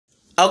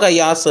Okay,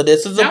 y'all. So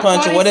this is a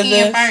punch. What is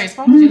this?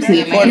 Pour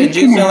the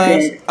juice in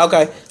last.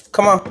 Okay,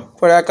 come on.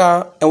 Pour the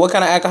alcohol. And what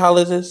kind of alcohol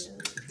is this?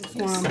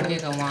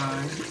 Nigga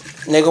wine.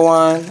 Nigga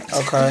wine.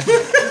 Okay.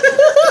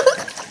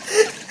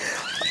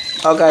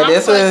 Okay,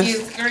 this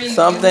is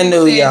something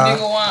new, y'all.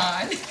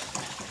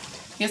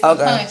 It's a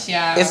punch,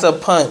 y'all. It's a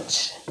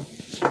punch.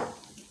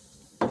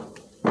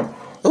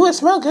 Ooh, it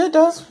smells good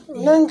though.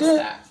 Nothing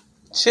good.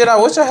 Shit, I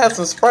wish I had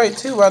some Sprite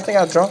too, but I think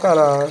I drunk out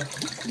of it.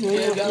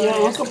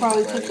 Yeah, Uncle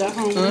probably took that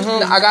home.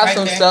 I got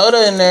some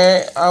soda in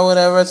there or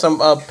whatever,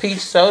 some peach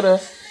soda.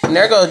 And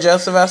there goes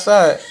Joseph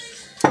outside.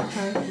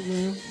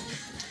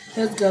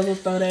 Let's go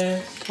with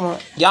that. Come on.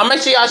 Y'all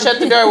make sure y'all shut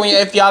the door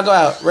if y'all go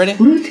out. Ready?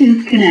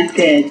 Bluetooth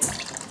connected.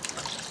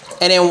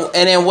 And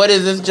then what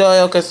is this,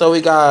 Joy? Okay, so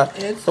we got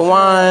the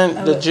wine,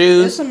 the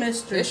juice. It's a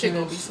mystery. This shit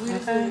gonna be sweet.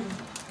 Okay.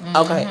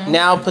 Okay,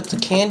 now put the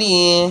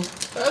candy in.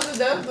 That's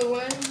the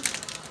one.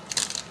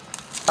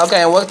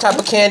 Okay, and what type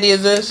of candy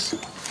is this?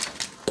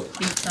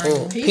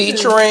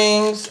 Peach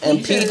rings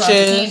and peaches.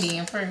 Candy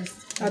in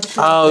first.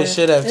 Oh, you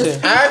should have too.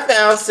 I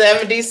found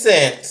 70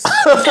 cents.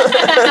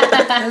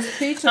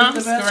 I'm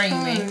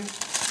screaming.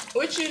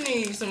 What you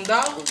need? Some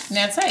dollars?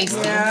 Now taste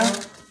it.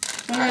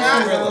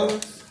 Yeah.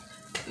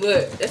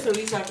 Look, that's the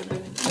least I can do.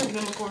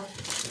 Number 4.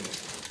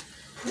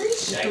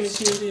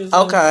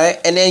 Okay,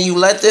 and then you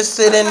let this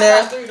sit in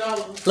there.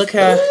 $3. Look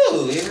how.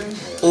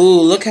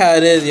 Ooh, look how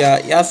it is, y'all.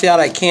 Y'all see all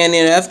that candy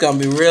in there? That's gonna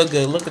be real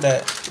good. Look at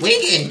that. We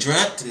getting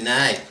drunk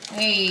tonight.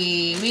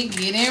 Hey, we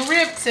getting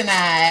ripped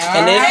tonight.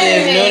 And this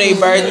is Noonie's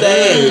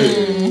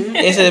birthday.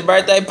 It's his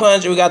birthday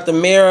punch. We got the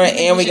mirror,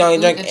 and we gonna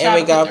drink, and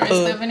we got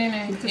food.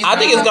 I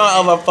think it's gonna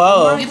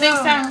overflow. You think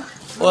so?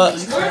 What?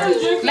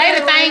 Lay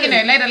the thing in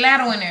there. Lay the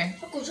ladder in there.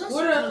 What shit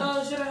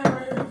I have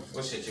right here?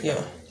 What shit you Yeah.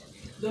 got?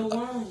 The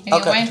wine.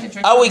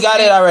 Okay. Oh, we got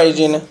it already,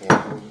 Gina.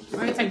 We're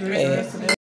gonna take the rest of it.